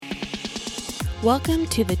Welcome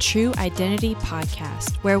to the True Identity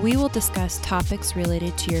Podcast, where we will discuss topics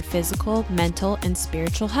related to your physical, mental, and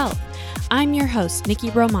spiritual health. I'm your host, Nikki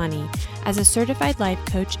Romani. As a certified life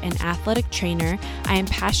coach and athletic trainer, I am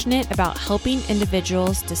passionate about helping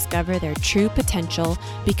individuals discover their true potential,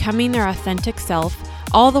 becoming their authentic self,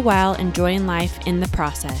 all the while enjoying life in the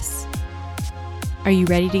process. Are you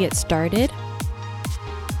ready to get started?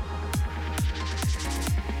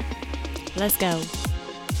 Let's go.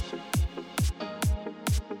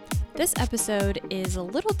 This episode is a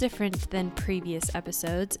little different than previous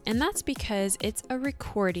episodes, and that's because it's a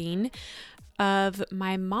recording of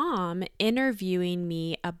my mom interviewing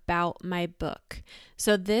me about my book.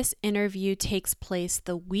 So this interview takes place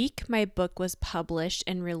the week my book was published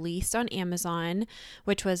and released on Amazon,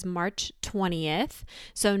 which was March 20th.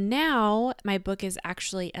 So now my book is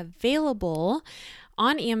actually available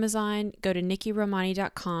on Amazon. Go to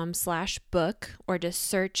nikkiromani.com/book or just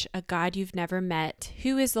search A God You've Never Met,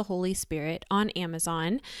 Who is the Holy Spirit on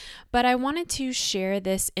Amazon. But I wanted to share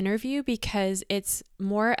this interview because it's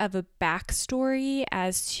more of a backstory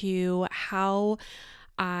as to how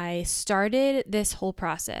I started this whole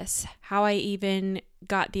process, how I even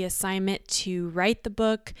got the assignment to write the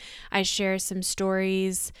book. I share some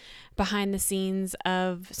stories behind the scenes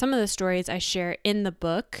of some of the stories I share in the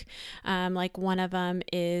book. Like one of them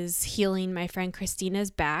is healing my friend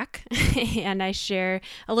Christina's back, and I share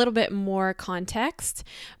a little bit more context,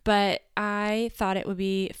 but I thought it would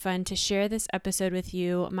be fun to share this episode with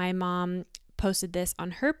you. My mom posted this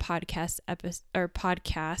on her podcast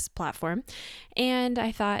platform, and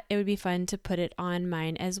I thought it would be fun to put it on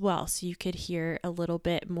mine as well, so you could hear a little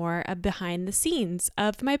bit more behind the scenes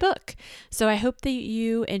of my book. So I hope that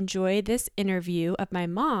you enjoy this interview of my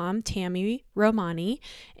mom, Tammy Romani,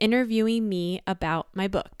 interviewing me about my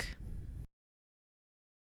book.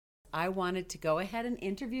 I wanted to go ahead and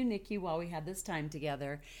interview Nikki while we had this time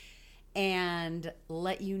together and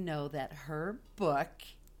let you know that her book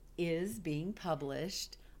is being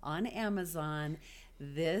published on Amazon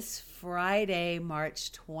this Friday,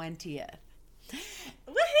 March 20th.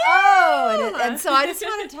 Woohoo! Oh, and so I just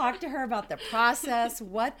want to talk to her about the process,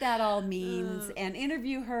 what that all means, and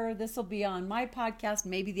interview her. This will be on my podcast.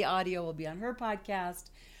 Maybe the audio will be on her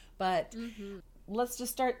podcast. But let's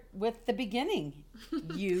just start with the beginning.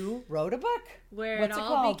 You wrote a book. What's it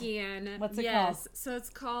all began. What's it called? So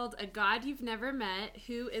it's called A God You've Never Met,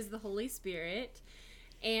 Who is the Holy Spirit?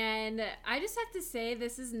 And I just have to say,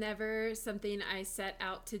 this is never something I set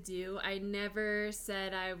out to do. I never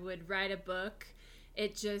said I would write a book.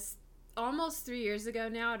 It just, almost 3 years ago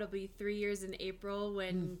now, it'll be 3 years in April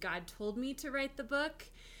when God told me to write the book.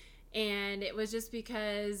 And it was just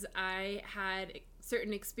because I had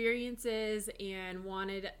certain experiences and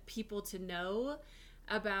wanted people to know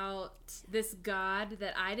about this God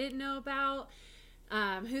that I didn't know about,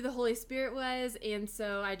 who the Holy Spirit was. And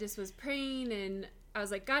so I just was praying, and I was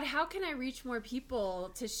like, God, how can I reach more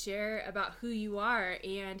people to share about who you are?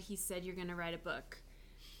 And he said, you're going to write a book.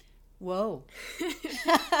 Whoa.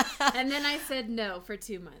 And then I said no for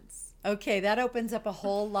 2 months. Okay, that opens up a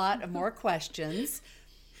whole lot of more questions,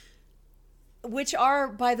 which are,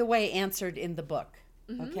 by the way, answered in the book.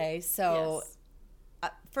 Okay, so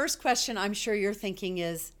yes. First question I'm sure you're thinking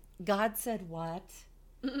is, God said what?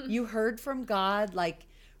 You heard from God? Like,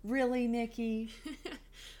 really, Nikki?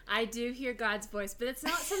 I do hear God's voice, but it's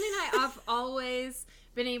not something I've always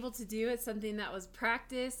been able to do. It's something that was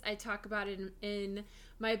practiced. I talk about it in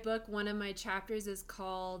my book. One of my chapters is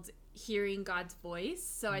called Hearing God's Voice.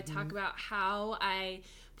 So I talk about how I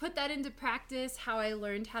put that into practice, how I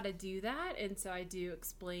learned how to do that. And so I do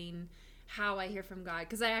explain how I hear from God,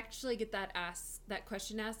 because I actually get that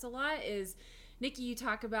question asked a lot is, Nikki, you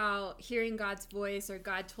talk about hearing God's voice, or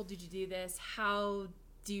God told you to do this. How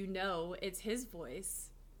do you know it's his voice?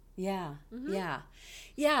 Yeah.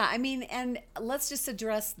 I mean, and let's just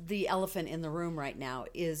address the elephant in the room right now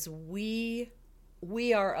is we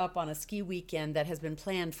are up on a ski weekend that has been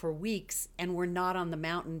planned for weeks, and we're not on the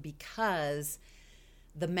mountain because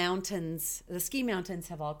the ski mountains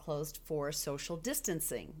have all closed for social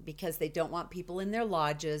distancing, because they don't want people in their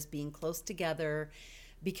lodges being close together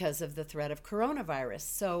because of the threat of coronavirus.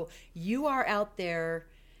 So you are out there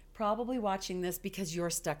probably watching this because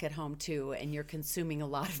you're stuck at home too, and you're consuming a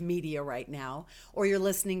lot of media right now, or you're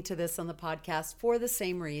listening to this on the podcast for the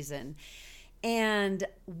same reason. And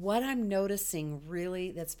what I'm noticing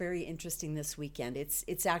really that's very interesting this weekend,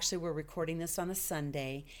 it's actually, we're recording this on a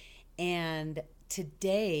Sunday, and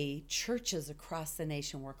today churches across the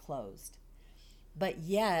nation were closed. But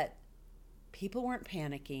yet people weren't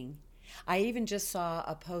panicking. I even just saw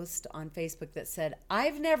a post on Facebook that said,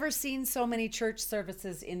 I've never seen so many church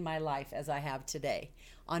services in my life as I have today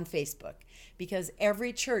on Facebook, because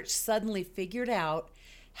every church suddenly figured out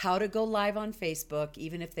how to go live on Facebook,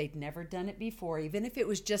 even if they'd never done it before, even if it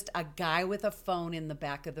was just a guy with a phone in the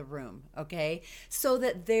back of the room, okay? So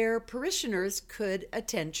that their parishioners could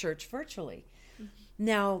attend church virtually. Mm-hmm.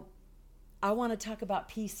 Now, I want to talk about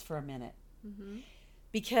peace for a minute. Mm-hmm.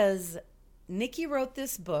 Because Nikki wrote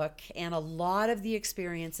this book, and a lot of the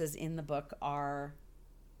experiences in the book are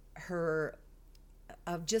her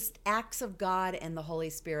of just acts of God and the Holy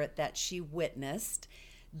Spirit that she witnessed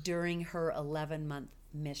during her 11-month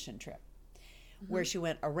mission trip, where she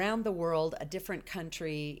went around the world, a different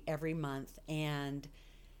country every month, and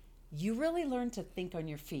you really learn to think on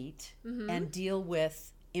your feet and deal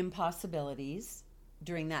with impossibilities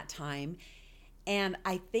during that time. And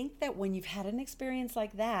I think that when you've had an experience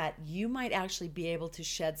like that, you might actually be able to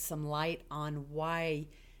shed some light on why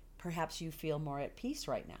perhaps you feel more at peace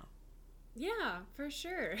right now. Yeah, for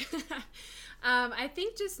sure. I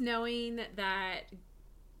think just knowing that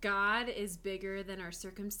God is bigger than our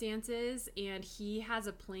circumstances, and he has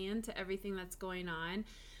a plan to everything that's going on.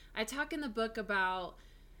 I talk in the book about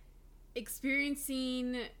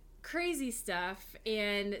experiencing crazy stuff,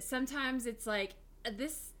 and sometimes it's like,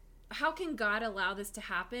 how can God allow this to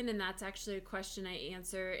happen? And that's actually a question I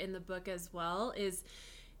answer in the book as well, is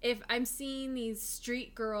if I'm seeing these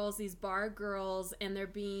street girls, these bar girls, and they're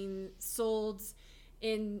being sold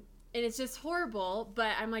in, and it's just horrible,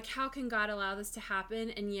 but I'm like, how can God allow this to happen?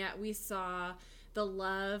 And yet we saw the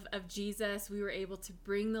love of Jesus. We were able to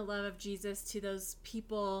bring the love of Jesus to those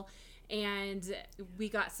people, and we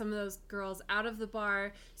got some of those girls out of the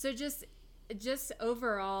bar. So just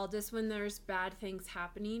overall, just when there's bad things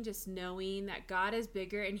happening, just knowing that God is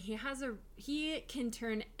bigger, and he can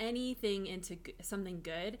turn anything into something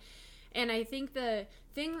good. And I think the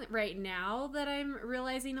thing right now that I'm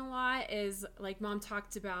realizing a lot is, like Mom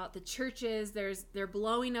talked about, the churches, they're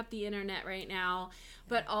blowing up the internet right now,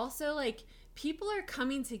 but also like people are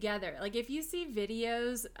coming together. Like if you see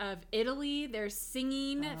videos of Italy, they're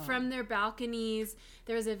singing from their balconies.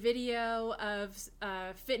 There's a video of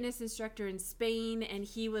a fitness instructor in Spain, and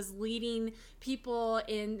he was leading people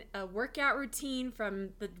in a workout routine from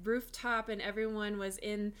the rooftop, and everyone was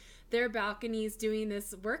in their balconies doing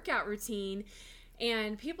this workout routine.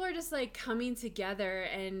 And people are just like coming together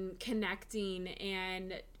and connecting.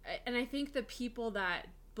 And I think the people that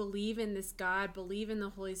believe in this God, believe in the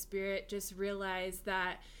Holy Spirit, just realize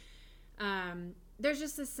that there's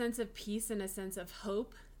just a sense of peace and a sense of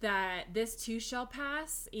hope that this too shall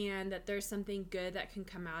pass, and that there's something good that can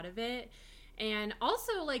come out of it. And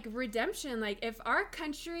also like redemption, like if our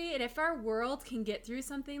country and if our world can get through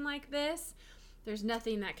something like this, there's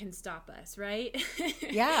nothing that can stop us, right?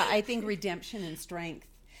 Yeah, I think redemption and strength.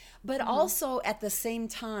 But also at the same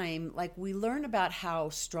time, like we learn about how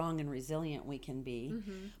strong and resilient we can be,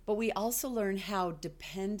 but we also learn how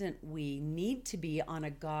dependent we need to be on a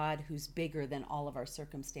God who's bigger than all of our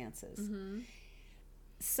circumstances.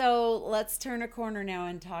 So let's turn a corner now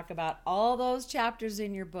and talk about all those chapters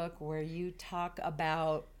in your book where you talk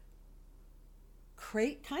about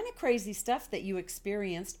kind of crazy stuff that you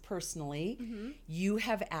experienced personally. You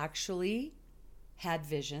have actually had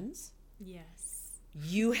visions. Yes.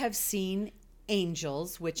 You have seen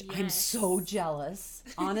angels, which I'm so jealous.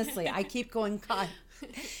 Honestly, I keep going, God,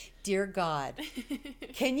 dear God,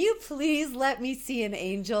 can you please let me see an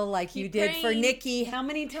angel like you did for Nikki? How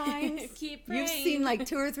many times? Keep praying. You've seen like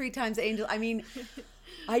 2 or 3 times angel. I mean,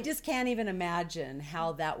 I just can't even imagine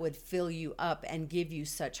how that would fill you up and give you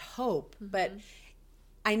such hope. But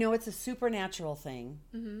I know it's a supernatural thing.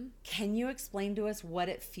 Can you explain to us what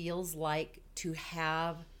it feels like to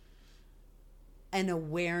have an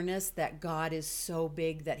awareness that God is so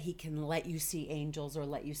big that he can let you see angels or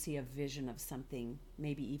let you see a vision of something,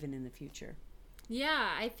 maybe even in the future? Yeah,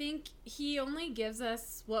 I think he only gives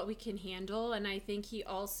us what we can handle, and I think he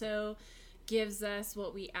also gives us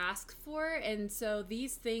what we ask for. And so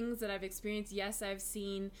these things that I've experienced, yes, I've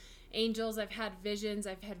seen angels, I've had visions,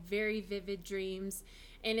 I've had very vivid dreams,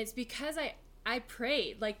 and it's because I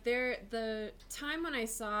prayed. Like the time when I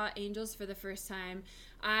saw angels for the first time,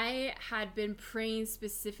 I had been praying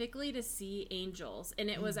specifically to see angels. And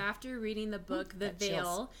it was after reading the book, The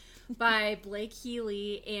Veil, by Blake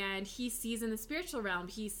Healy, and he sees in the spiritual realm,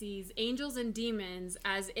 he sees angels and demons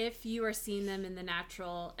as if you are seeing them in the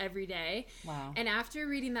natural every day. Wow. And after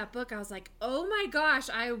reading that book, I was like, oh my gosh,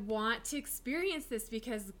 I want to experience this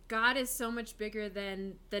because God is so much bigger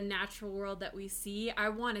than the natural world that we see. I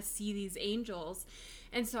want to see these angels.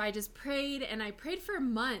 And so I just prayed, and I prayed for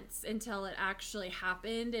months until it actually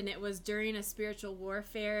happened. And it was during a spiritual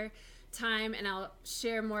warfare time, and I'll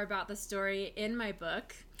share more about the story in my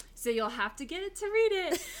book. So you'll have to get it to read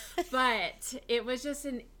it. But it was just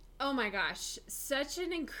oh my gosh, such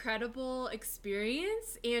an incredible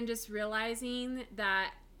experience, and just realizing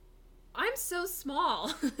that I'm so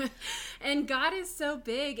small and God is so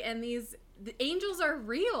big, and the angels are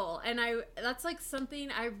real. And that's like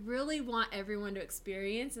something I really want everyone to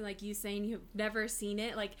experience. And like you saying, you've never seen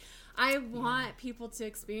it. Like, I want people to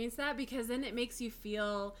experience that, because then it makes you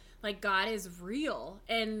feel like God is real.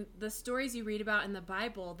 And the stories you read about in the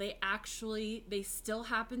Bible, they still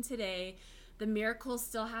happen today. The miracles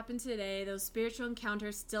still happen today. Those spiritual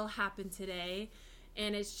encounters still happen today.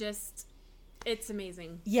 And it's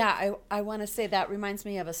amazing. Yeah, I want to say that reminds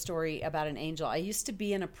me of a story about an angel. I used to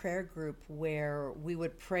be in a prayer group where we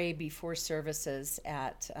would pray before services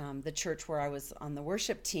at the church where I was on the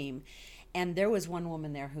worship team. And there was one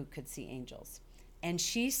woman there who could see angels. And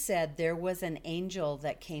she said there was an angel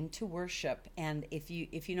that came to worship. And if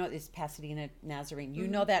you know this Pasadena Nazarene, you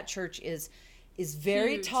know that church is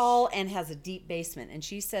very huge, tall and has a deep basement. And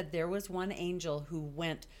she said there was one angel who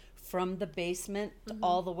went from the basement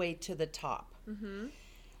all the way to the top. Mm-hmm.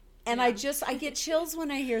 And I get chills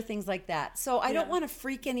when I hear things like that. So I don't want to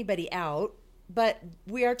freak anybody out, but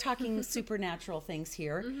we are talking supernatural things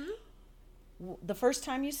here. Mm-hmm. The first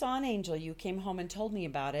time you saw an angel, you came home and told me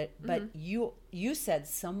about it, but you said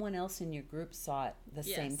someone else in your group saw it the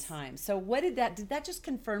same time. So did that just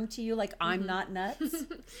confirm to you, like, I'm not nuts?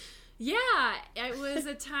 Yeah, it was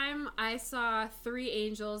a time I saw 3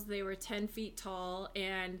 angels. They were 10 feet tall.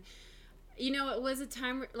 And, it was a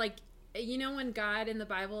time like, when God in the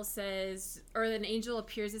Bible says, or an angel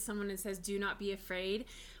appears to someone and says, do not be afraid.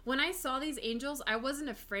 When I saw these angels, I wasn't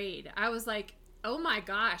afraid. I was like, oh my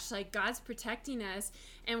gosh, like, God's protecting us.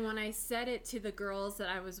 And when I said it to the girls that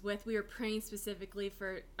I was with, we were praying specifically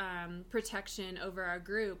for protection over our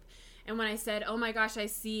group. And when I said, oh my gosh, I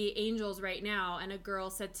see angels right now, and a girl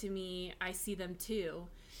said to me, I see them too.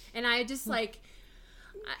 And I just I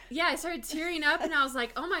started tearing up, and I was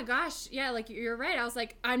like, oh my gosh, yeah, like, you're right. I was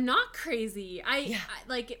like, I'm not crazy. I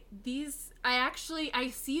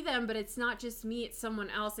see them, but it's not just me, it's someone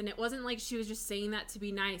else. And it wasn't like she was just saying that to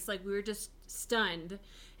be nice. Like, we were just stunned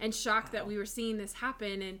and shocked that we were seeing this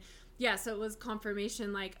happen. And so it was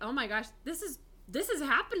confirmation, like, oh my gosh, this is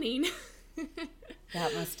happening.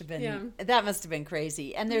 That must have been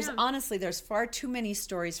crazy. And there's far too many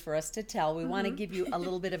stories for us to tell. We want to give you a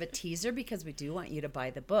little bit of a teaser, because we do want you to buy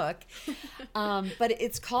the book. But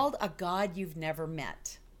it's called A God You've Never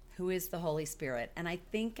Met, who is the Holy Spirit. And I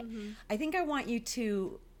think I want you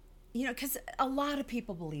to, because a lot of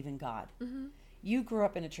people believe in God. Mm-hmm. You grew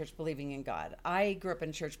up in a church believing in God. I grew up in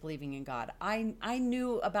a church believing in God. I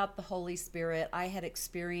knew about the Holy Spirit. I had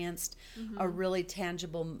experienced a really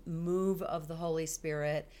tangible move of the Holy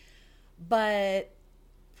Spirit, but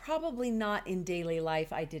probably not in daily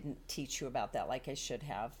life. I didn't teach you about that like I should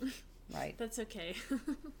have, right? That's okay.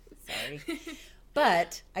 Sorry.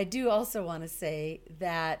 But I do also want to say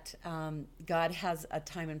that God has a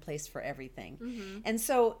time and place for everything. Mm-hmm. And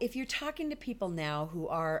so if you're talking to people now who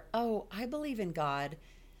are, I believe in God,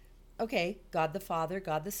 okay, God the Father,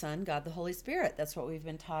 God the Son, God the Holy Spirit. That's what we've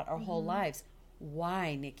been taught our whole lives.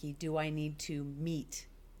 Why, Nikki, do I need to meet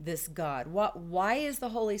this God? Why is the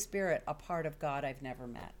Holy Spirit a part of God I've never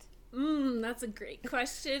met? That's a great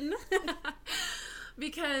question.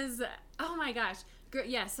 Because, oh my gosh.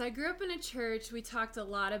 So I grew up in a church. We talked a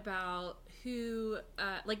lot about who,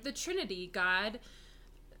 like the Trinity, God,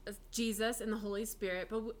 Jesus, and the Holy Spirit.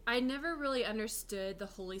 But I never really understood the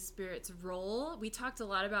Holy Spirit's role. We talked a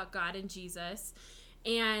lot about God and Jesus.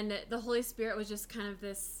 And the Holy Spirit was just kind of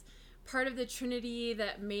this part of the Trinity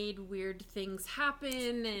that made weird things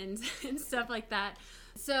happen and stuff like that.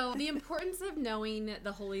 So the importance of knowing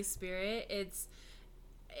the Holy Spirit,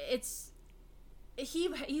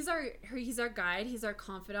 He's our guide. He's our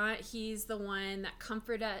confidant. He's the one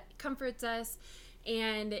that comforts us,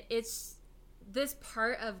 and this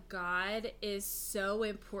part of God is so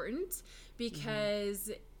important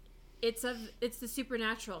because it's the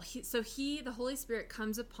supernatural. The Holy Spirit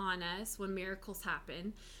comes upon us when miracles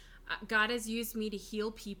happen. God has used me to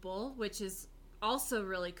heal people, which is also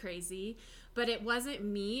really crazy. But it wasn't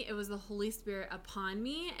me, it was the Holy Spirit upon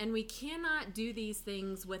me, and we cannot do these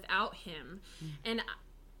things without him. And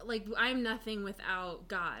I'm nothing without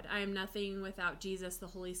God. I am nothing without Jesus, the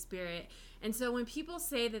Holy Spirit. And so when people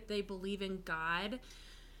say that they believe in God,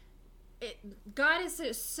 God is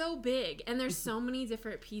so big, and there's so many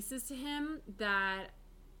different pieces to him that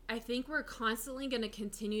I think we're constantly going to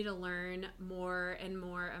continue to learn more and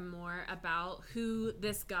more and more about who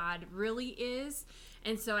this God really is.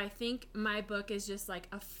 And so I think my book is just like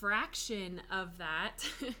a fraction of that.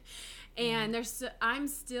 And I'm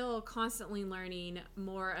still constantly learning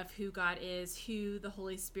more of who God is, who the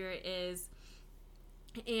Holy Spirit is.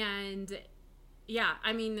 And yeah,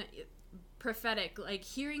 I mean, prophetic, like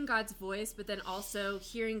hearing God's voice, but then also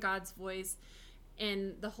hearing God's voice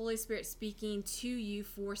and the Holy Spirit speaking to you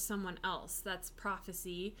for someone else. That's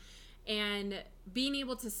prophecy. And being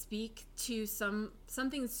able to speak to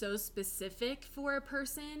something so specific for a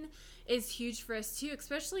person is huge for us too,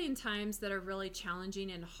 especially in times that are really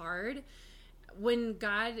challenging and hard. When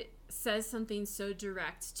God says something so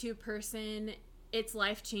direct to a person, it's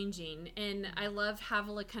life-changing. And I love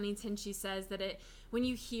Havilah Cunnington. She says that when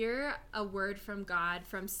you hear a word from God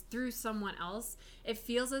through someone else, it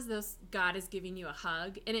feels as though God is giving you a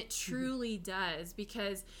hug. And it truly does,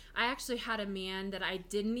 because I actually had a man that I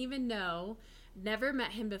didn't even know, never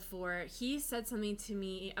met him before. He said something to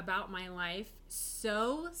me about my life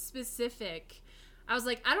so specific. I was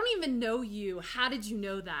like, I don't even know you. How did you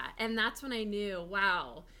know that? And that's when I knew,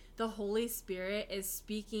 wow, the Holy Spirit is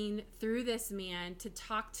speaking through this man to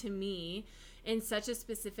talk to me in such a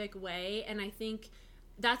specific way. And I think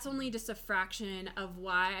that's only just a fraction of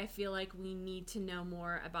why I feel like we need to know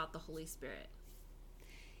more about the Holy Spirit.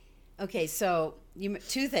 Okay, so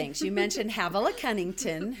two things. You mentioned Havilah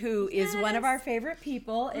Cunnington, who is one of our favorite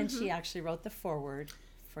people, and she actually wrote the foreword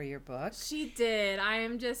for your book. She did. I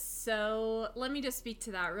am just so... Let me just speak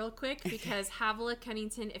to that real quick, because Havilah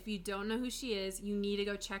Cunnington, if you don't know who she is, you need to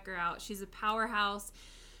go check her out. She's a powerhouse.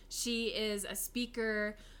 She is a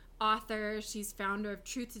speaker, author. She's founder of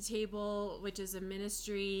Truth to Table, which is a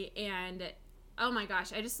ministry. And oh my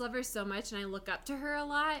gosh, I just love her so much, and I look up to her a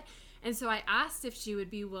lot. And so I asked if she would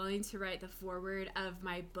be willing to write the foreword of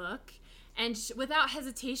my book. And without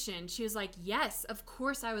hesitation, she was like, yes, of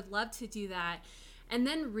course, I would love to do that. And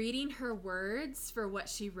then reading her words for what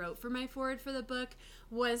she wrote for my foreword for the book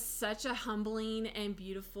was such a humbling and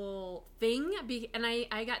beautiful thing. And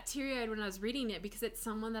I got teary-eyed when I was reading it, because it's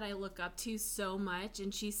someone that I look up to so much.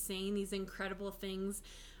 And she's saying these incredible things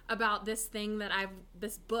about this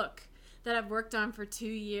book that I've worked on for 2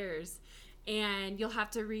 years. And you'll have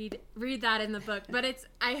to read that in the book. But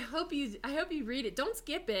I hope you read it. Don't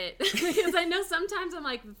skip it, because I know sometimes I'm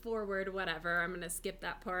like, forward, whatever, I'm going to skip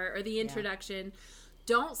that part, or the introduction. Yeah.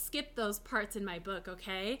 Don't skip those parts in my book,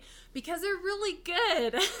 okay? Because they're really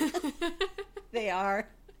good. They are.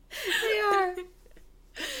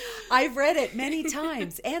 I've read it many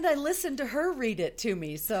times, and I listened to her read it to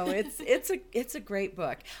me. So it's a great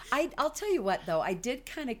book. I'll tell you what, though, I did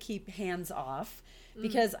kind of keep hands off,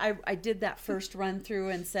 because I did that first run through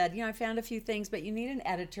and said, I found a few things, but you need an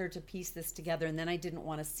editor to piece this together. And then I didn't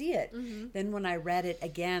want to see it. Mm-hmm. Then when I read it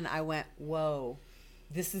again, I went, whoa,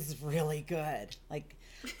 this is really good. Like,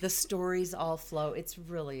 the stories all flow. It's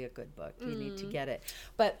really a good book. You need to get it.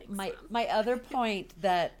 But my other point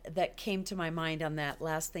that came to my mind on that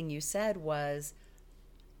last thing you said was,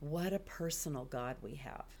 what a personal God we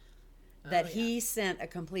have. That He sent a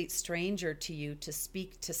complete stranger to you to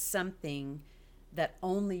speak to something that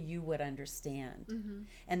only you would understand,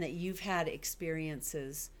 and that you've had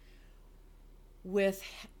experiences with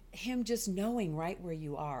Him just knowing right where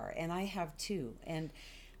you are, and I have too. And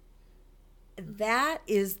that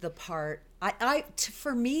is the part,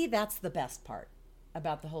 for me, that's the best part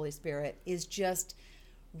about the Holy Spirit, is just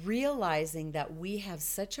realizing that we have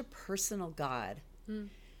such a personal God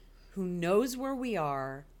who knows where we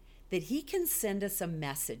are, that He can send us a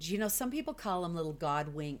message. Some people call them little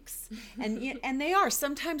God winks. And they are.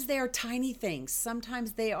 Sometimes they are tiny things.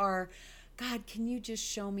 Sometimes they are, God, can you just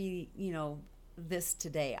show me, this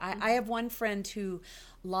today? I have one friend who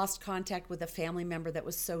lost contact with a family member that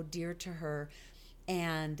was so dear to her,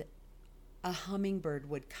 and a hummingbird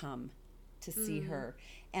would come to see her.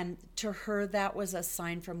 And to her, that was a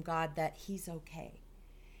sign from God that He's okay.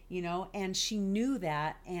 And she knew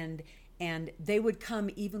that, and they would come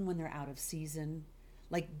even when they're out of season.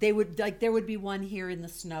 There would be one here in the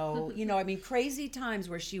snow, crazy times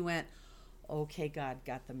where she went, okay, God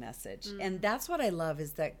got the message. And that's what I love,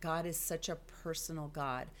 is that God is such a personal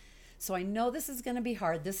God. So I know this is going to be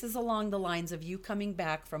hard. This is along the lines of you coming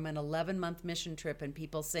back from an 11-month mission trip and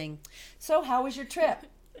people saying, so how was your trip?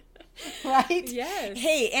 Right? Yes.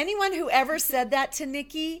 Hey, anyone who ever said that to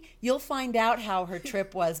Nikki, you'll find out how her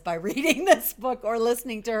trip was by reading this book or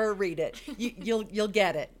listening to her read it. You'll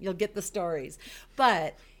get it. You'll get the stories.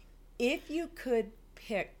 But if you could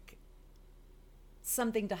pick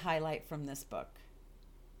something to highlight from this book,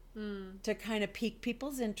 to kind of pique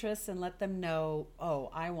people's interests and let them know,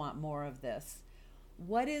 oh, I want more of this.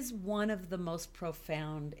 What is one of the most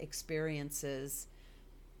profound experiences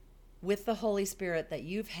with the Holy Spirit that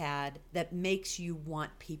you've had that makes you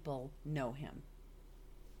want people know him?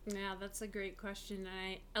 Yeah, that's a great question.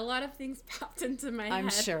 A lot of things popped into my head. I'm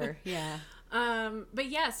sure, yeah. But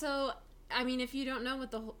yeah, so I mean, if you don't know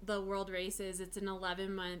what the World Race is, it's an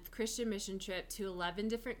 11-month Christian mission trip to 11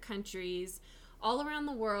 different countries all around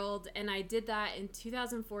the world, and I did that in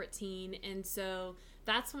 2014, and so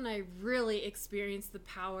that's when I really experienced the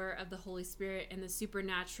power of the Holy Spirit and the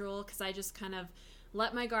supernatural, because I just kind of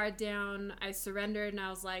let my guard down. I surrendered, and I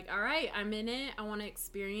was like, all right, I'm in it. I want to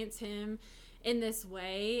experience him in this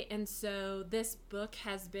way. And so this book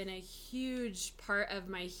has been a huge part of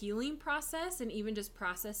my healing process, and even just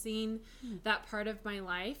processing that part of my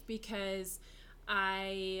life, because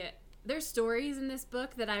there's stories in this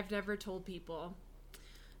book that I've never told people.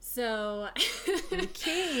 So,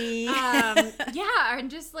 okay. yeah, and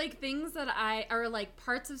just like things that are like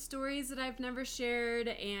parts of stories that I've never shared,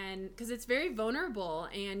 and because it's very vulnerable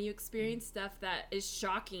and you experience stuff that is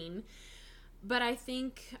shocking. But I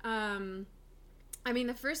think, I mean,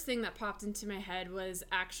 the first thing that popped into my head was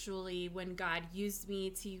actually when God used me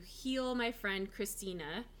to heal my friend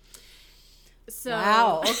Christina. So,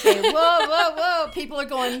 wow. Okay. Whoa. People are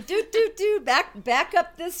going, dude, back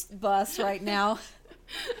up this bus right now.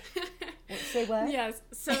 Say what? Yes.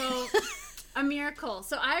 So, a miracle.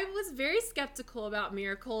 So I was very skeptical about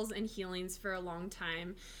miracles and healings for a long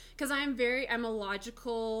time, because I'm very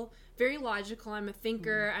logical. I'm a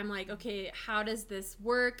thinker. I'm like, okay, how does this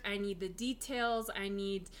work? I need the details. I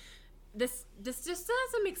need this. This just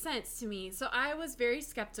doesn't make sense to me. So I was very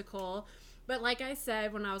skeptical. But like I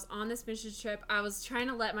said, when I was on this mission trip, I was trying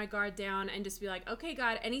to let my guard down and just be like, okay,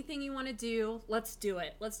 God, anything you want to do, let's do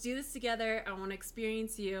it. Let's do this together. I want to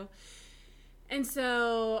experience you. And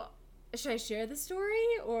so, should I share the story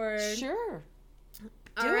or? Sure.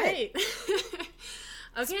 All right.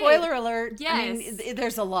 Okay. Spoiler alert. Yes. I mean,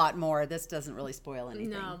 there's a lot more. This doesn't really spoil anything.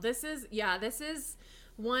 No, this is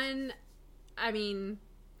one, I mean,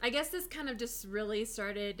 I guess this kind of just really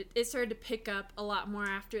started to pick up a lot more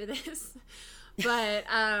after this. But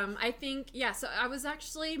I think, yeah, so I was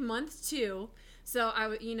actually month 2. So I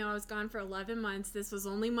was gone for 11 months. This was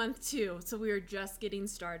only month 2. So we were just getting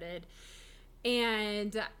started.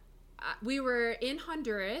 And we were in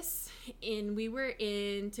Honduras, and we were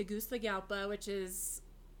in Tegucigalpa, which is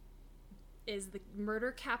the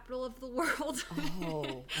murder capital of the world.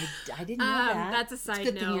 Oh, I didn't know that. That's a side note. It's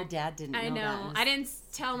a good thing your dad didn't know that. I know. I didn't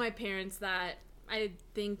tell my parents that. I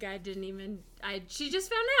think I didn't even... She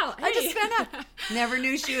just found out. Hey. I just found out. Never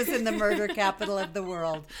knew she was in the murder capital of the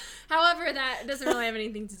world. However, that doesn't really have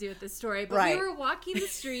anything to do with this story. But right. We were walking the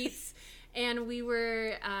streets, and we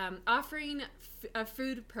were offering a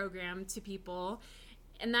food program to people.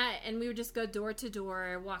 And we would just go door to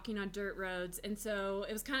door, walking on dirt roads. And so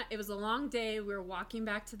it was a long day. We were walking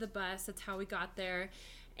back to the bus. That's how we got there.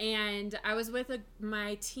 And I was with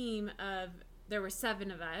my team there were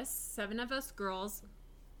 7 of us girls.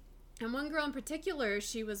 And one girl in particular,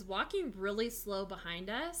 she was walking really slow behind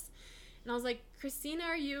us. And I was like, Christina,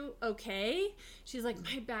 are you okay? She's like,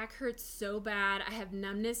 my back hurts so bad. I have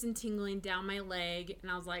numbness and tingling down my leg.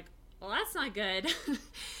 And I was like, well, that's not good.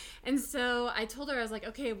 And so I told her, I was like,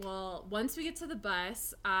 okay, well, once we get to the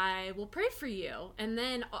bus, I will pray for you. And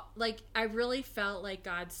then, like, I really felt like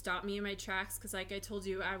God stopped me in my tracks, because like I told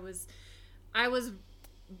you, I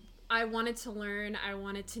wanted to learn. I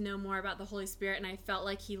wanted to know more about the Holy Spirit, and I felt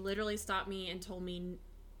like he literally stopped me and told me,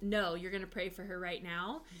 no, you're going to pray for her right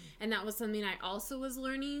now. And that was something I also was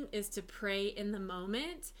learning, is to pray in the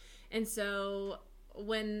moment. And so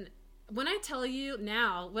when I tell you I'm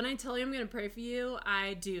going to pray for you,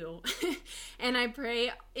 I do. And I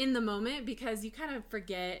pray in the moment, because you kind of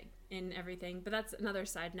forget and everything. But that's another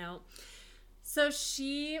side note. So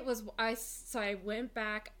I went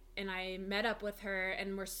back and I met up with her,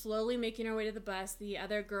 and we're slowly making our way to the bus. The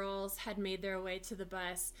other girls had made their way to the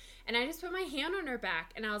bus, and I just put my hand on her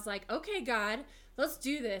back, and I was like, okay, God, let's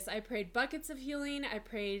do this. I prayed buckets of healing. I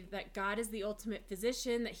prayed that God is the ultimate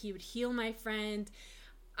physician, that he would heal my friend.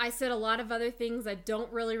 I said a lot of other things I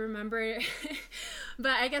don't really remember,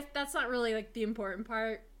 but I guess that's not really like the important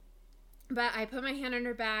part. But I put my hand on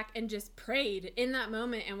her back and just prayed in that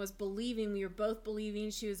moment, and was believing. We were both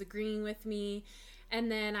believing. She was agreeing with me. And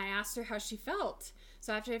then I asked her how she felt.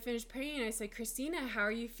 So after I finished praying, I said, Christina, how are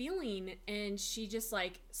you feeling? And she just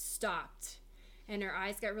like stopped, and her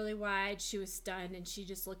eyes got really wide. She was stunned, and she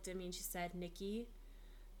just looked at me and she said, Nikki,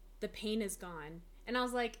 the pain is gone. And I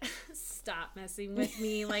was like, stop messing with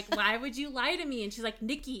me. Like, why would you lie to me? And she's like,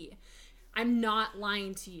 Nikki, I'm not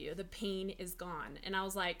lying to you. The pain is gone. And I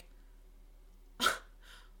was like,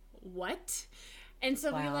 what? And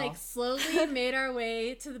so we like slowly made our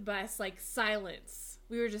way to the bus, like silence.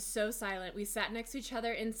 We were just so silent. We sat next to each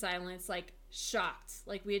other in silence, like shocked,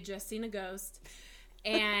 like we had just seen a ghost.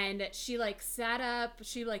 And she like sat up,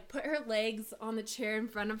 she like put her legs on the chair in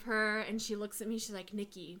front of her, and she looks at me, she's like,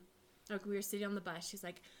 Nikki, like we were sitting on the bus, she's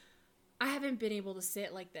like, I haven't been able to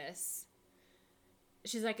sit like this.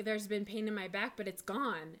 She's like, there's been pain in my back, but it's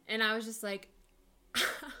gone. And I was just like,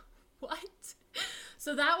 what?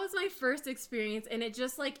 So that was my first experience, and it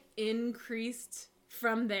just like increased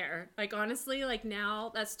from there. Like honestly, like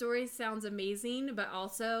now that story sounds amazing, but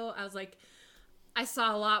also I was like, I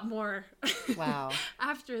saw a lot more. Wow.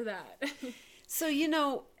 After that. So, you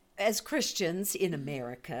know, as Christians in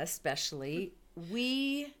America especially,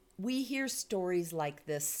 we hear stories like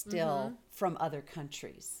this still from other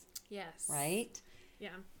countries. Yes. Right? Yeah.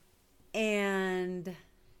 And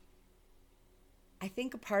I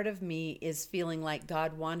think a part of me is feeling like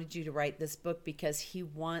God wanted you to write this book because he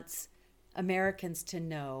wants Americans to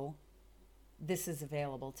know this is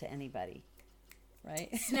available to anybody.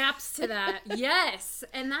 Right? Snaps to that. Yes.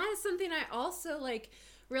 And that is something I also like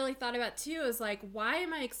really thought about too, is like, why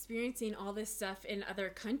am I experiencing all this stuff in other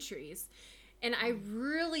countries? And I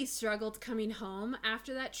really struggled coming home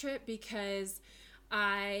after that trip because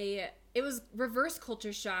it was reverse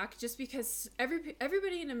culture shock, just because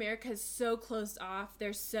everybody in America is so closed off.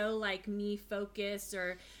 They're so like me focused,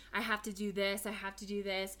 or I have to do this, I have to do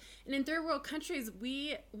this. And in third world countries,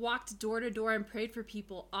 we walked door to door and prayed for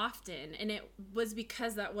people often. And it was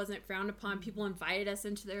because that wasn't frowned upon. People invited us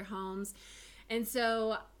into their homes. And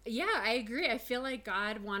so, yeah, I agree. I feel like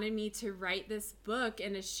God wanted me to write this book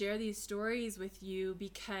and to share these stories with you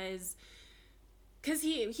because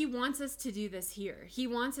he wants us to do this here. He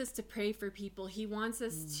wants us to pray for people. He wants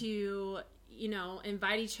us to, you know,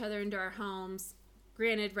 invite each other into our homes.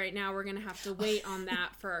 Granted, right now we're going to have to wait on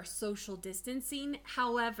that for our social distancing.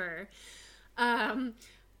 However,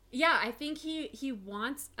 yeah, I think he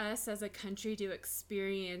wants us as a country to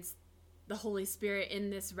experience the Holy Spirit in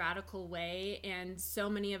this radical way. And so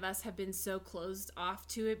many of us have been so closed off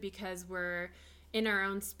to it because we're in our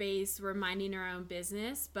own space, we're minding our own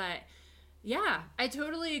business. But yeah, I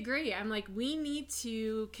totally agree. I'm like, we need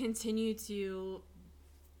to continue to,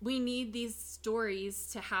 we need these stories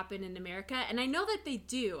to happen in America. And I know that they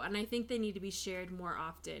do. And I think they need to be shared more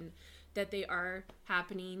often, that they are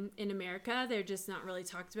happening in America. They're just not really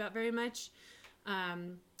talked about very much.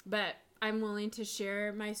 But I'm willing to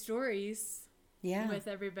share my stories with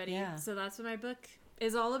everybody. Yeah. So that's what my book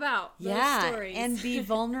is all about. Yeah, stories. And be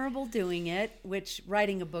vulnerable doing it, which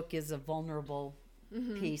writing a book is a vulnerable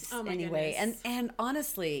piece anyway. And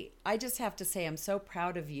honestly, I just have to say I'm so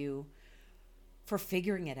proud of you for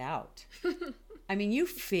figuring it out. I mean, you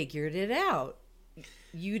figured it out.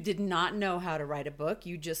 You did not know how to write a book.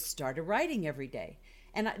 You just started writing every day.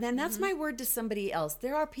 And then that's my word to somebody else.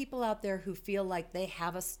 There are people out there who feel like they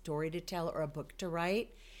have a story to tell or a book to write.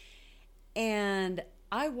 And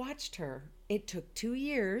I watched her. It took 2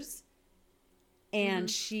 years, and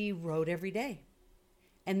she wrote every day.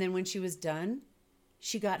 And then when she was done,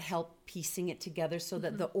 she got help piecing it together so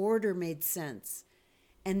that the order made sense.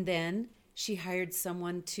 And then she hired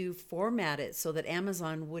someone to format it so that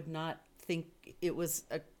Amazon would not think it was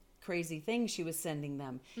a crazy thing she was sending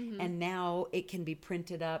them. And now it can be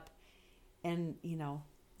printed up and, you know,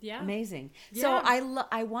 amazing. Yeah. So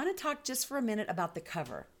I want to talk just for a minute about the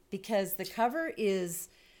cover, because the cover is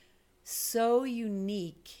so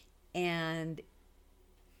unique, and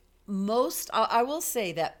I will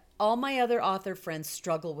say that all my other author friends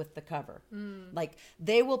struggle with the cover. Like,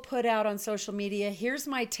 they will put out on social media, here's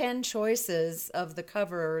my 10 choices of the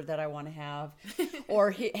cover that I want to have.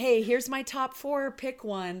 Or, hey, here's my top 4, pick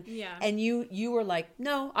one. Yeah. And you were like,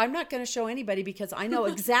 no, I'm not going to show anybody because I know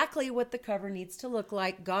exactly what the cover needs to look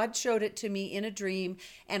like. God showed it to me in a dream,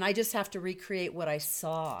 and I just have to recreate what I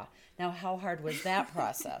saw. Now, how hard was that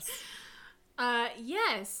process?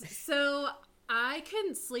 Yes. So I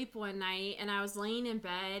couldn't sleep one night, and I was laying in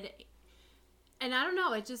bed, and I don't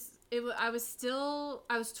know, I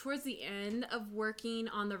was towards the end of working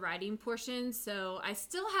on the writing portion, so I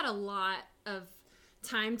still had a lot of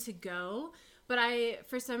time to go, but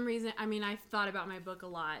for some reason, I thought about my book a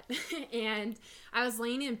lot, and I was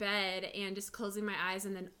laying in bed and just closing my eyes,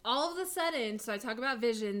 and then all of a sudden, so I talk about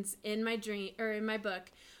visions in my dream, or in my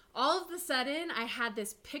book, all of a sudden, I had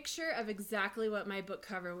this picture of exactly what my book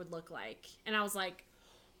cover would look like. And I was like,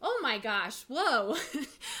 oh my gosh, whoa.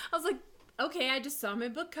 I was like, okay, I just saw my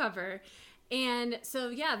book cover. And so,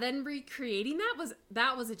 yeah, then recreating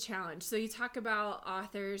that was a challenge. So you talk about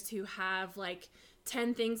authors who have like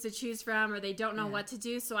 10 things to choose from, or they don't know what to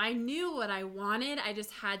do. So I knew what I wanted. I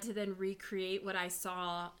just had to then recreate what I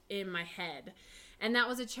saw in my head. And that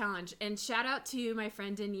was a challenge. And shout out to my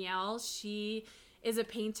friend Danielle. She is a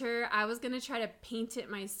painter. I was going to try to paint it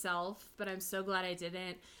myself, but I'm so glad I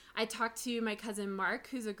didn't. I talked to my cousin Mark,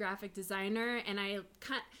 who's a graphic designer, and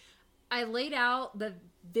I laid out the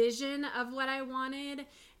vision of what I wanted,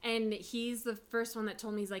 and he's the first one that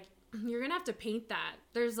told me, he's like, you're going to have to paint that.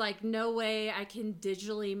 There's like no way I can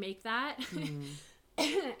digitally make that.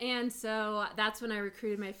 And so that's when I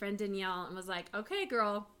recruited my friend Danielle and was like, okay,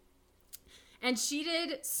 girl. And she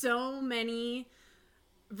did so many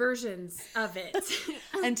versions of it.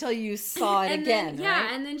 Until you saw it again, then,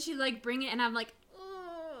 right? And then she'd like bring it, and I'm like,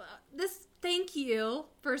 oh, thank you,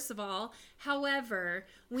 first of all. However,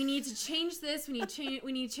 we need to change this. We need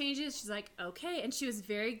to change it. She's like, okay. And she was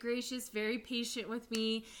very gracious, very patient with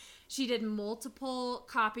me. She did multiple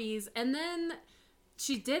copies, and then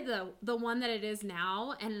she did the one that it is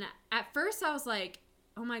now. And at first I was like,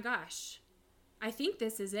 oh my gosh, I think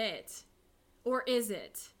this is it. Or is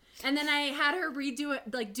it? And then I had her redo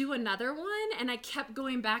it, like do another one, and I kept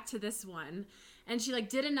going back to this one. And she like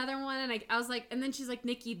did another one, and I was like, and then she's like,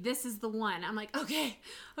 Nikki, this is the one. I'm like, okay,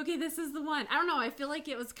 this is the one. I don't know. I feel like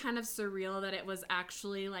it was kind of surreal that it was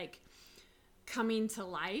actually like coming to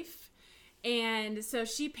life. And so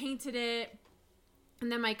she painted it.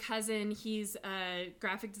 And then my cousin, he's a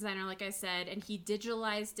graphic designer, like I said, and he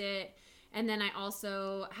digitalized it. And then I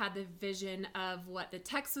also had the vision of what the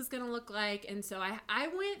text was going to look like. And so I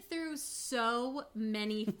went through so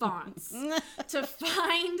many fonts to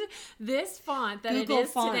find this font that Google it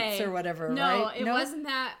is fonts today. Or whatever, no, right? It wasn't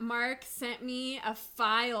that. Mark sent me a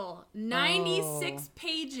file, 96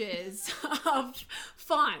 pages of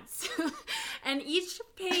fonts. And each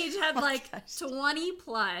page had like 20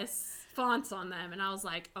 plus fonts on them, and I was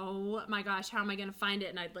like, oh my gosh, how am I gonna find it?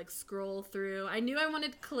 And I'd like scroll through. I knew I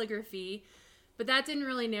wanted calligraphy, but that didn't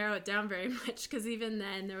really narrow it down very much, because even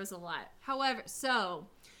then there was a lot. However, so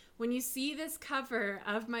when you see this cover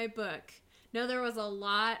of my book, know there was a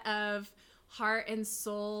lot of heart and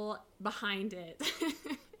soul behind it.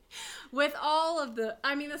 With all of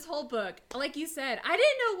this whole book, like you said, I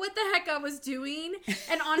didn't know what the heck I was doing,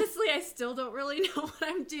 and honestly I still don't really know what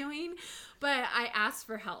I'm doing, but I asked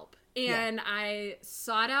for help. And I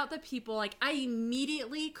sought out the people. Like, I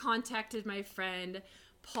immediately contacted my friend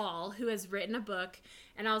Paul, who has written a book.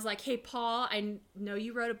 And I was like, hey, Paul, I know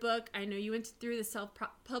you wrote a book. I know you went through the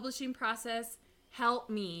self-publishing process. Help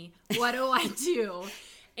me. What do I do?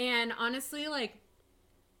 And honestly, like,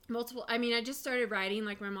 I just started writing,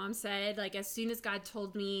 like my mom said. Like, as soon as God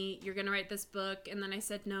told me, you're going to write this book. And then I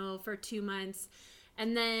said no for 2 months.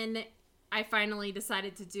 And then I finally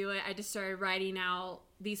decided to do it. I just started writing out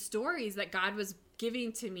these stories that God was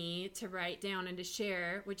giving to me to write down and to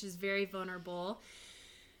share, which is very vulnerable.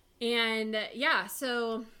 And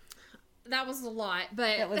so that was a lot.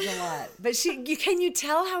 But that was a lot. But can you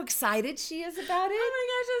tell how excited she is about it? Oh my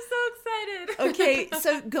gosh, I'm so excited. Okay,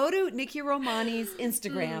 so go to Nikki Romani's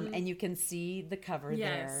Instagram and you can see the cover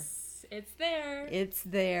there. Yes, it's there. It's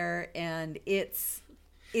there, and it's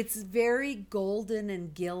very golden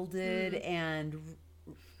and gilded and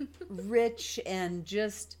rich and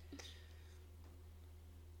just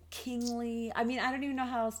kingly. I mean, I don't even know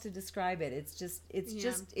how else to describe it.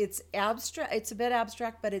 It's abstract. It's a bit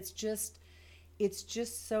abstract, but it's just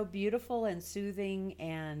so beautiful and soothing,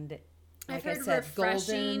 and like I said,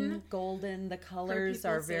 golden. The colors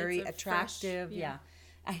are very attractive.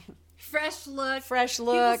 Fresh look.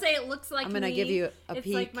 People say it looks like I'm going to give you a peek.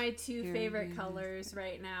 It's like my two favorite colors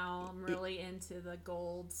right now. I'm really into the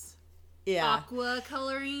golds. Yeah. Aqua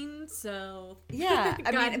coloring, so yeah,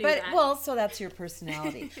 so that's your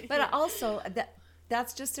personality. But also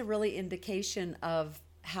that's just a really indication of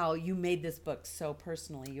how you made this book so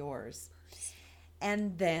personally yours.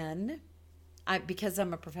 And then because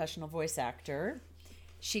I'm a professional voice actor,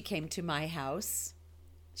 she came to my house.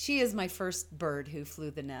 She is my first bird who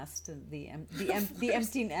flew the nest, the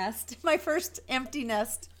empty nest. My first empty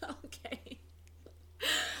nest. Okay.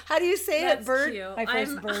 How do you say That's it, bird? Cute. My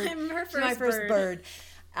first bird. I'm her first my first bird.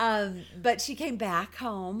 But she came back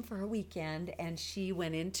home for a weekend, and she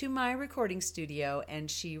went into my recording studio, and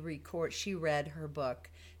she read her book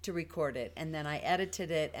to record it, and then I edited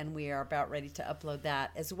it, and we are about ready to upload that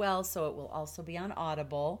as well. So it will also be on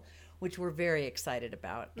Audible, which we're very excited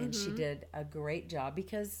about. And she did a great job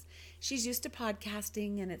because she's used to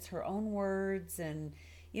podcasting, and it's her own words, and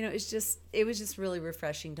it was just really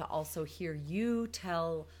refreshing to also hear you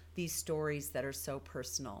tell these stories that are so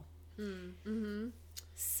personal. Mm-hmm.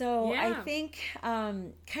 So Yeah. I think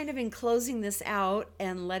kind of in closing this out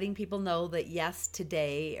and letting people know that yes,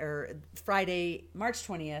 today or Friday, March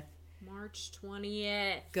 20th, March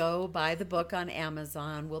 20th. go buy the book on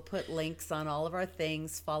Amazon. We'll put links on all of our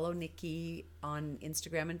things. Follow Nikki on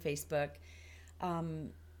Instagram and Facebook.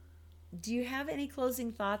 Do you have any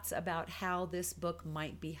closing thoughts about how this book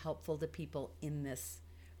might be helpful to people in this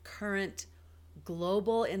current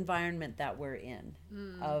global environment that we're in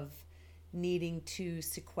of needing to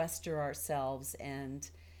sequester ourselves and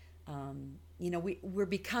we're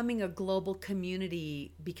becoming a global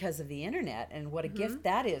community because of the internet and what a gift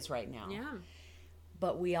that is right now. Yeah.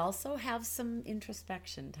 But we also have some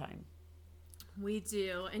introspection time. We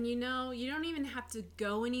do. And you don't even have to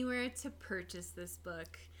go anywhere to purchase this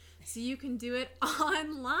book. So you can do it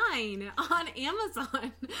online on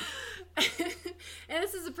Amazon. And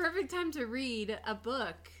this is a perfect time to read a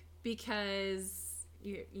book because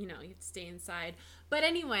you have to stay inside. But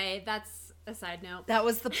anyway, that's a side note. That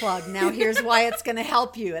was the plug. Now here's why it's going to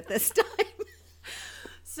help you at this time.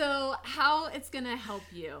 So how it's going to help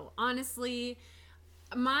you. Honestly,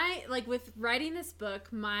 with writing this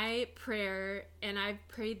book, my prayer, and I've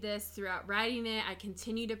prayed this throughout writing it, I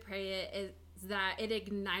continue to pray it, is that it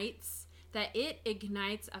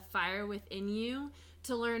ignites a fire within you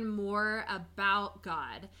to learn more about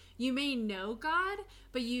God. You may know God,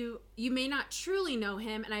 but you may not truly know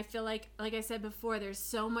him. And I feel like I said before, there's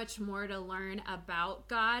so much more to learn about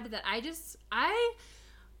God that I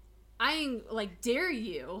dare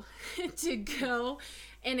you to go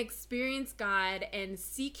and experience God and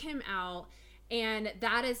seek him out. And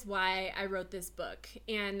that is why I wrote this book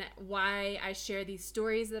and why I share these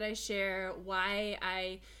stories that I share, why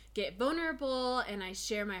I get vulnerable and I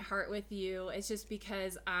share my heart with you. It's just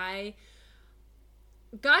because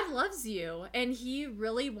God loves you and he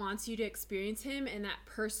really wants you to experience him in that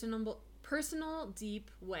personal, deep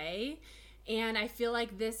way. And I feel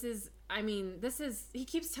like he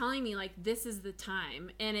keeps telling me this is the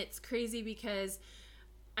time. And it's crazy because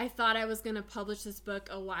I thought I was going to publish this book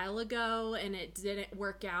a while ago and it didn't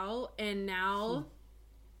work out. And now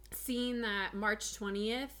seeing that March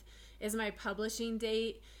 20th is my publishing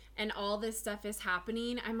date and all this stuff is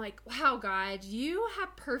happening, I'm like, wow, God, you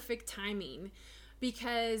have perfect timing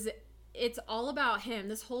because it's all about him.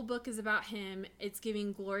 This whole book is about him. It's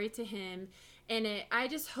giving glory to him. And I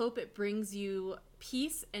just hope it brings you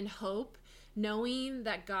peace and hope knowing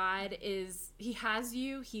that God he has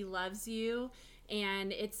you, he loves you.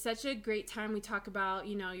 And it's such a great time. We talk about,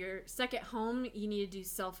 you're stuck at home. You need to do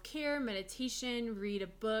self-care, meditation, read a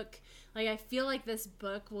book. I feel like this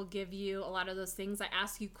book will give you a lot of those things. I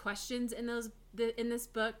ask you questions in this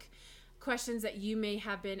book, questions that you may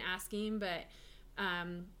have been asking, but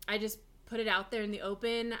I just put it out there in the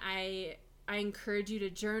open. I encourage you to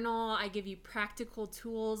journal. I give you practical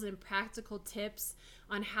tools and practical tips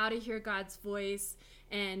on how to hear God's voice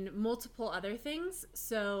and multiple other things.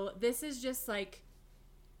 So this is just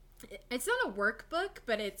it's not a workbook,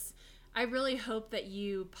 but I really hope that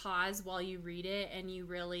you pause while you read it and you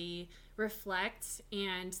really reflect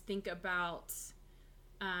and think about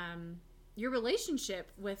your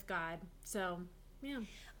relationship with God. So, yeah.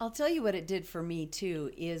 I'll tell you what it did for me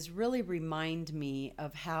too, is really remind me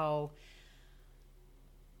of how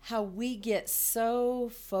we get so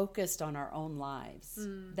focused on our own lives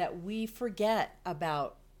that we forget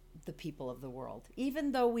about the people of the world,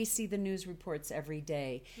 even though we see the news reports every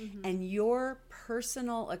day. And your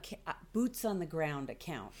personal boots on the ground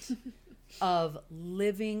account of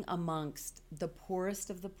living amongst the poorest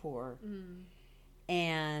of the poor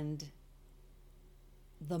and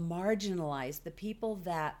the marginalized, the people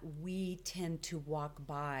that we tend to walk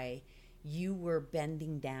by, you were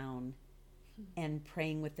bending down and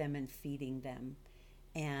praying with them and feeding them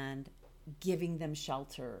and giving them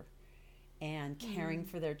shelter and caring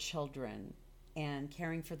for their children and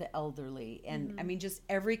caring for the elderly. And I mean, just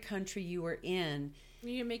every country you were in.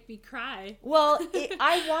 You make me cry. Well,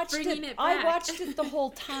 I watched it. I watched it the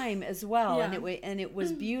whole time as well, Yeah. and it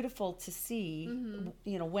was beautiful to see.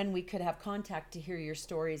 When we could have contact to hear your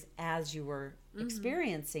stories as you were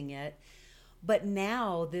experiencing it. But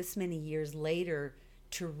now, this many years later,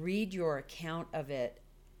 to read your account of it,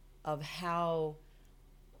 of how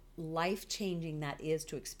life-changing that is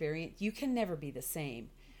to experience, you can never be the same.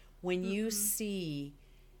 When you see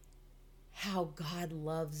how God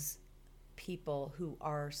loves people who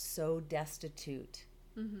are so destitute,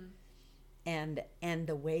 and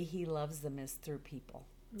the way he loves them is through people.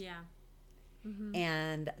 Yeah.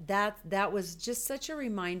 And that was just such a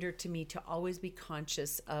reminder to me to always be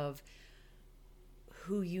conscious of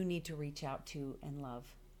who you need to reach out to and love.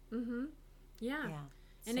 Yeah.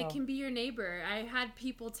 And it can be your neighbor. I had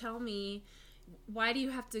people tell me, why do you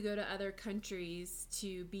have to go to other countries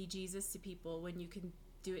to be Jesus to people when you can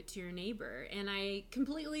do it to your neighbor? And I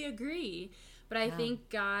completely agree. But I think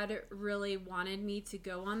God really wanted me to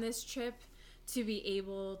go on this trip to be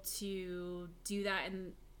able to do that.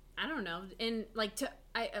 And I don't know. And like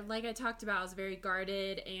I talked about, I was very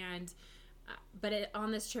guarded. And but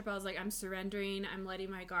on this trip, I was like, I'm surrendering. I'm letting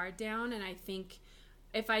my guard down. And I think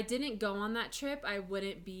if I didn't go on that trip, I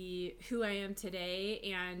wouldn't be who I am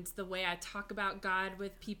today and the way I talk about God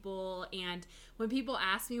with people. And when people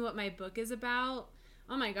ask me what my book is about,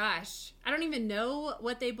 oh my gosh, I don't even know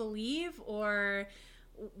what they believe or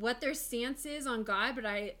what their stance is on God. But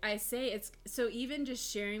I say it's so, even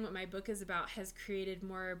just sharing what my book is about has created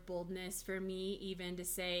more boldness for me, even to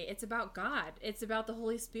say it's about God. It's about the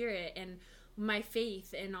Holy Spirit and my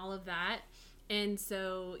faith and all of that. And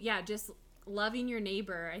so, yeah, just loving your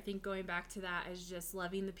neighbor. I think going back to that is just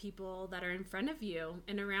loving the people that are in front of you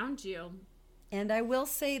and around you. And I will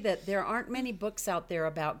say that there aren't many books out there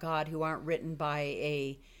about God who aren't written by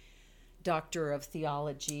a doctor of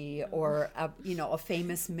theology or a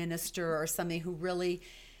famous minister or somebody who really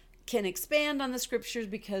can expand on the scriptures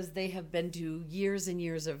because they have been to years and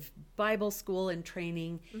years of Bible school and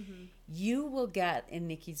training. Mm-hmm. You will get in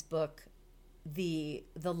Nikki's book the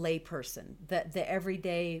lay person, the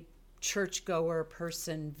everyday churchgoer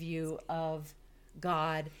person view of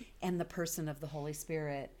God and the person of the Holy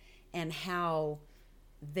Spirit and how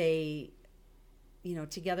they,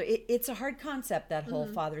 together. It's a hard concept, that whole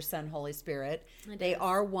Father, Son, Holy Spirit. They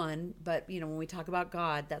are one, but, when we talk about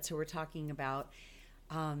God, that's who we're talking about.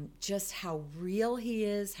 Just how real he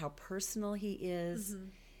is, how personal he is.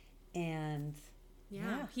 Mm-hmm. And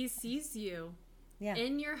he sees you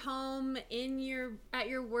in your home, at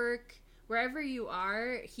your work, wherever you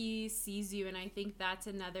are, he sees you. And I think that's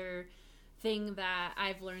another thing that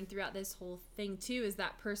I've learned throughout this whole thing too, is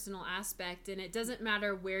that personal aspect. And it doesn't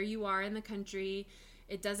matter where you are in the country.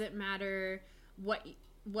 It doesn't matter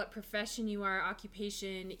what profession you are,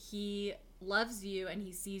 occupation. He loves you and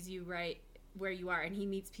he sees you right where you are, and he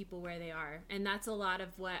meets people where they are. And that's a lot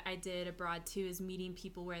of what I did abroad too, is meeting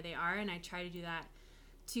people where they are. And I try to do that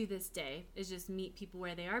to this day, is just meet people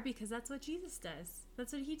where they are, because that's what Jesus does.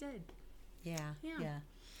 That's what he did. Yeah.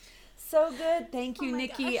 So good. Thank you,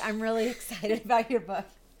 Nikki. Gosh. I'm really excited about your book.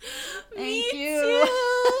 Thank you. Too.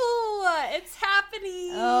 It's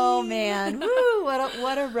happening. Oh man. Woo,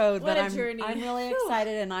 what a road. What a journey. I'm really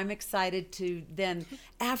excited, and I'm excited to then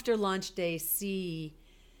after launch day see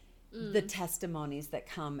the testimonies that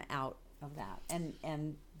come out of that.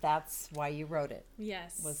 And that's why you wrote it.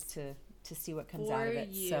 Yes. Was to see what comes For out of it.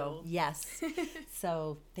 You. So yes.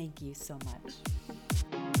 So thank you so much.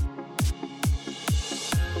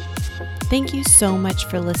 Thank you so much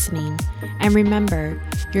for listening. And remember,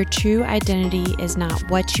 your true identity is not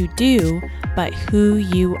what you do, but who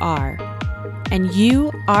you are. And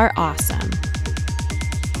you are awesome.